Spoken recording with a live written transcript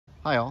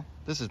Hi all,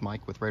 this is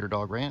Mike with Raider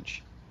Dog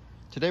Ranch.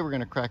 Today we're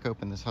going to crack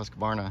open this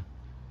Husqvarna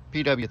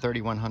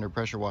PW3100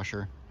 pressure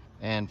washer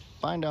and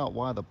find out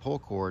why the pull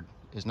cord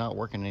is not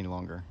working any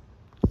longer.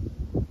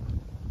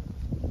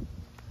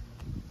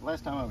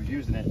 Last time I was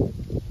using it,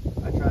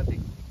 I tried to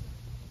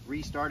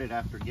restart it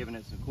after giving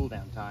it some cool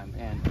down time,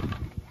 and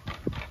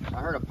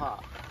I heard a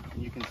pop,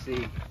 and you can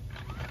see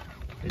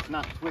it's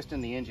not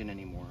twisting the engine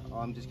anymore.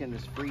 I'm just getting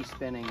this free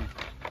spinning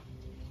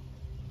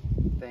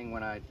thing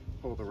when I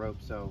pull the rope,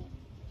 so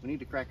we need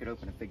to crack it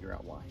open and figure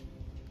out why.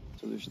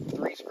 So there's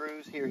 3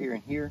 screws here, here,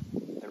 and here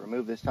that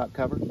remove this top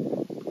cover.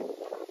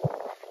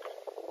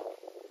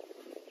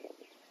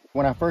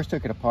 When I first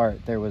took it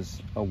apart, there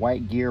was a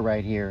white gear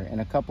right here and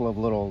a couple of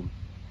little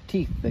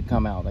teeth that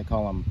come out. They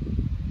call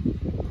them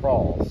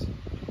pawls,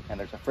 and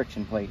there's a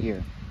friction plate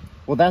here.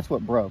 Well, that's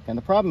what broke, and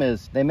the problem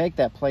is they make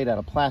that plate out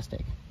of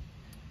plastic.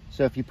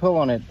 So if you pull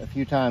on it a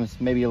few times,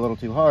 maybe a little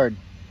too hard,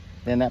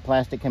 then that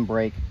plastic can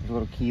break. There's a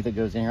little key that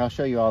goes in here. I'll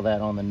show you all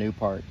that on the new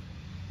part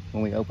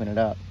when we open it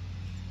up.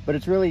 But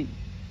it's really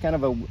kind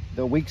of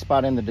the weak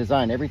spot in the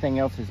design. Everything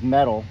else is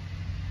metal,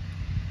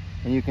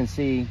 and you can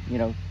see,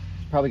 it's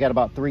probably got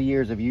about 3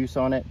 years of use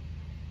on it.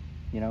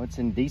 It's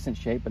in decent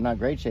shape, but not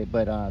great shape.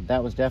 But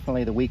that was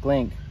definitely the weak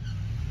link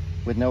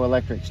with no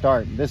electric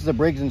start. This is a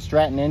Briggs and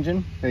Stratton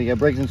engine. Here you go,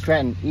 Briggs and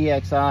Stratton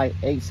EXI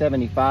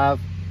 875.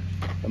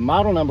 The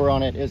model number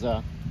on it is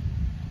a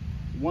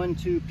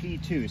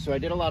 12P2. So I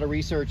did a lot of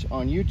research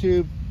on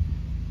YouTube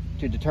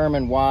to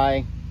determine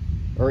why,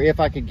 or if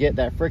I could get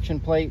that friction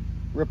plate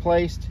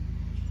replaced.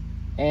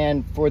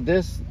 And for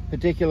this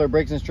particular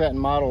Briggs and Stratton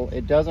model,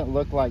 it doesn't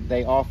look like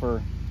they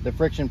offer the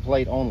friction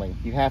plate only.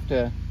 You have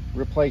to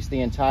replace the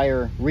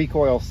entire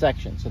recoil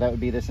section. So that would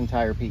be this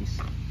entire piece.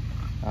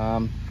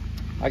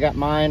 I got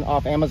mine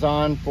off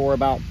Amazon for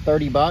about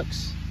 30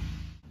 bucks.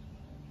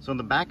 So in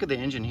the back of the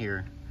engine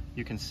here,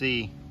 you can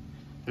see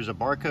there's a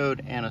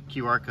barcode and a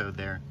QR code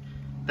there.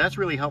 That's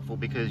really helpful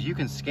because you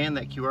can scan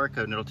that QR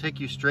code and it'll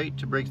take you straight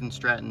to Briggs and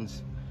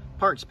Stratton's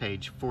parts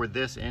page for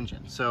this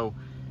engine. So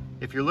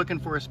if you're looking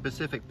for a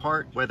specific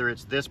part, whether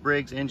it's this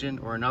Briggs engine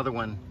or another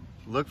one,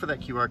 look for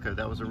that QR code.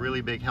 That was a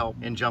really big help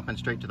in jumping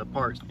straight to the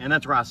parts. And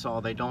that's where I saw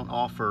they don't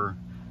offer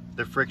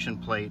the friction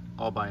plate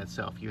all by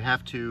itself. You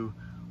have to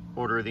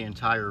order the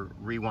entire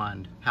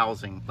rewind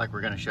housing like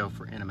we're going to show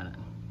in a minute.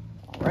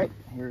 All right,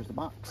 here's the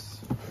box.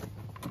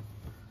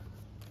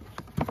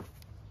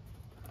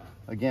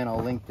 Again,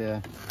 I'll link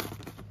the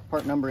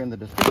part number in the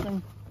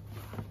description.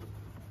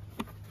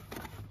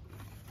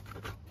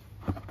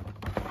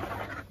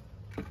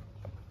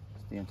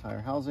 It's the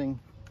entire housing.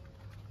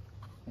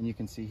 And you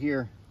can see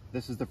here,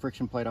 this is the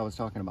friction plate I was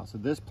talking about. So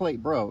this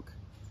plate broke.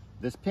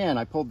 This pin,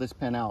 I pulled this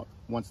pin out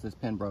once this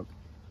pin broke.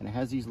 And it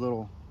has these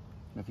little,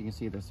 I don't know if you can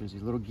see this, there's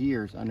these little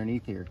gears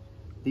underneath here.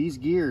 These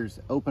gears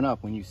open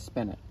up when you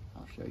spin it.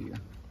 I'll show you.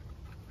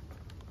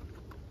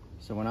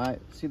 So when I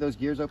see those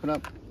gears open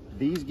up,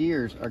 these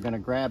gears are going to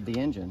grab the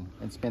engine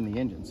and spin the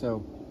engine.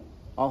 So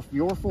off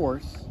your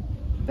force,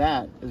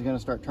 that is going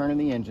to start turning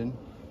the engine,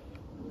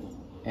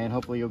 and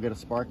hopefully you'll get a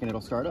spark and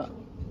it'll start up.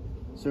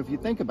 So if you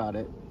think about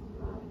it,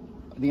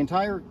 the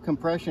entire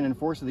compression and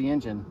force of the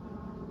engine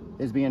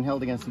is being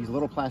held against these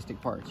little plastic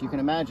parts. You can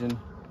imagine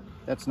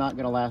that's not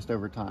going to last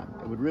over time.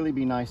 It would really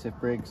be nice if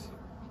Briggs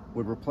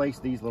would replace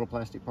these little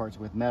plastic parts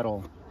with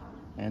metal,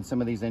 and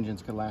some of these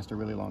engines could last a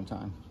really long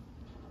time.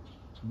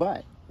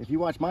 But if you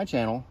watch my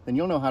channel, then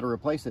you'll know how to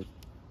replace it.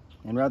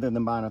 And rather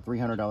than buying a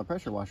 $300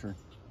 pressure washer,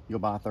 you'll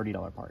buy a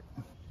 $30 part.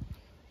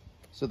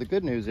 So the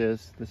good news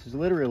is this is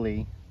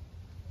literally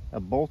a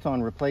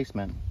bolt-on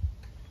replacement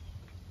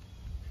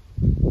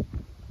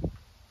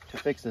to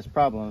fix this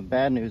problem. The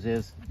bad news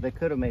is they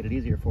could have made it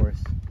easier for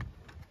us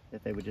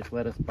if they would just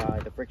let us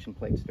buy the friction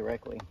plates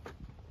directly.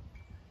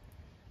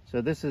 So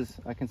this is,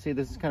 I can see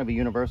this is kind of a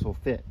universal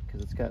fit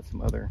because it's got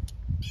some other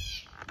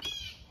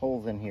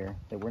holes in here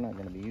that we're not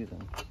going to be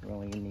using. We're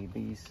only going to need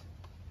these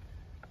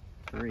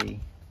 3.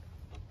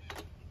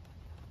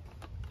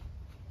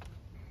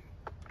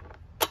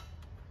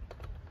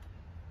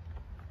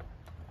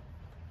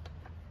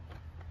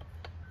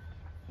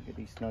 Get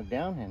these snug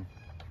down and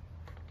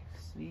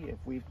see if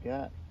we've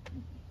got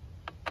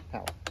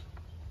power.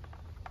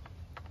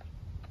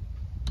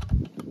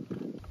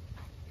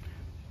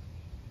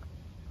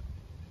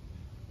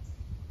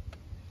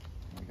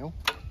 There we go.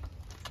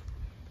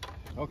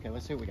 Okay,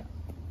 let's see what we got.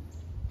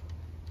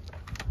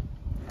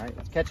 All right,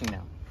 it's catching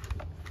now.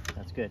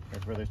 That's good.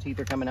 That's where those teeth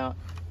are coming out.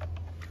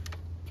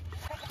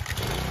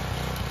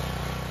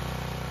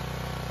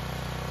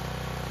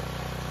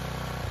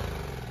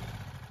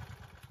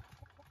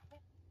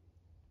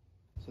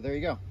 So there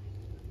you go.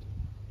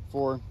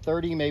 For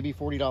 $30, maybe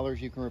 $40,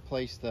 you can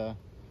replace the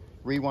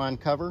rewind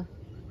cover.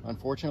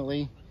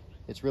 Unfortunately,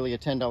 it's really a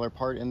 $10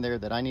 part in there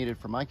that I needed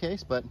for my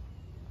case, but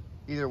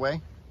either way,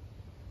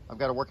 I've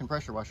got a working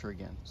pressure washer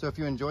again. So if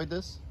you enjoyed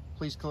this,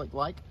 please click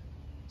like,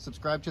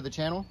 subscribe to the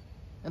channel,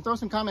 and throw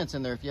some comments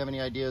in there if you have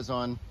any ideas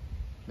on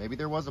maybe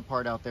there was a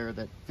part out there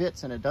that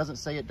fits and it doesn't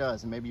say it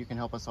does, and maybe you can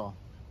help us all.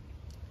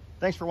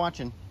 Thanks for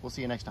watching. We'll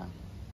see you next time.